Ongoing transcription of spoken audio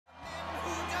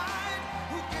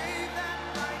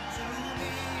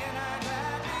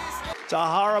It's a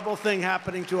horrible thing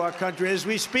happening to our country. As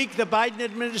we speak, the Biden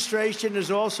administration is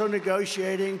also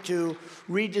negotiating to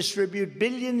redistribute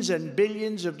billions and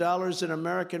billions of dollars in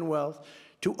American wealth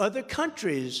to other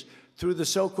countries through the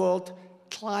so-called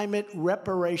climate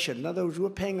reparation. In other words, we're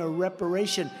paying a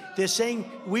reparation. They're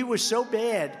saying we were so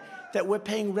bad that we're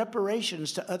paying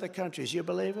reparations to other countries. You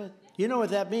believe it? You know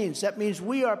what that means? That means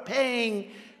we are paying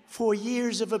for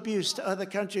years of abuse to other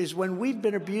countries when we've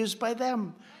been abused by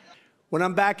them. When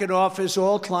I'm back in office,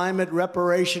 all climate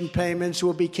reparation payments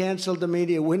will be canceled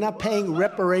immediately. We're not paying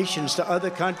reparations to other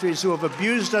countries who have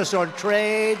abused us on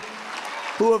trade,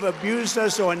 who have abused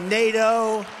us on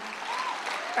NATO,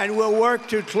 and we'll work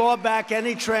to claw back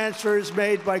any transfers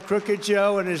made by Crooked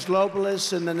Joe and his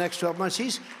globalists in the next 12 months.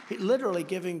 He's literally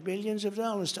giving billions of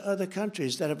dollars to other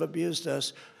countries that have abused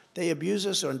us. They abuse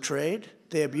us on trade.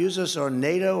 They abuse us on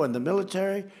NATO and the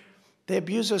military. They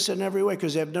abuse us in every way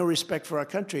because they have no respect for our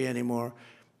country anymore.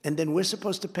 And then we're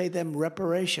supposed to pay them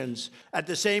reparations. At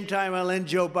the same time, I'll end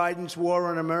Joe Biden's war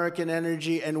on American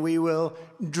energy, and we will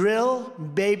drill,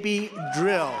 baby,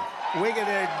 drill. We're going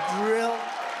to drill.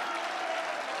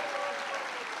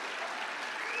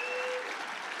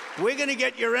 We're going to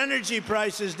get your energy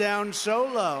prices down so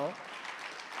low,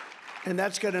 and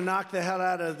that's going to knock the hell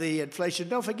out of the inflation.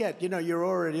 Don't forget, you know, you're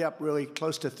already up really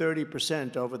close to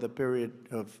 30% over the period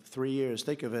of 3 years.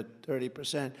 Think of it,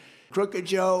 30%. Crooked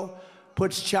Joe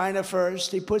puts China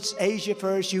first. He puts Asia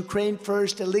first, Ukraine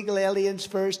first, illegal aliens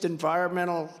first,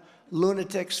 environmental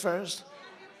lunatics first.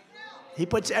 He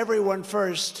puts everyone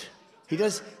first. He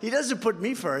doesn't put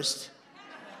me first.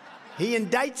 He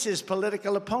indicts his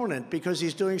political opponent because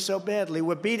he's doing so badly.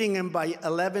 We're beating him by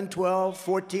 11, 12,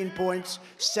 14 points.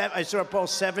 I saw a poll,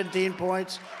 17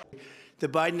 points. The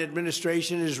Biden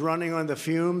administration is running on the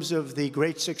fumes of the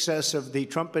great success of the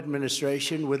Trump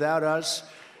administration. Without us,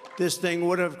 this thing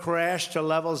would have crashed to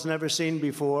levels never seen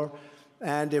before.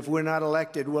 And if we're not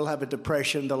elected, we'll have a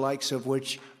depression the likes of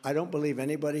which I don't believe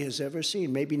anybody has ever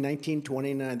seen, maybe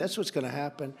 1929. That's what's going to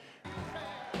happen.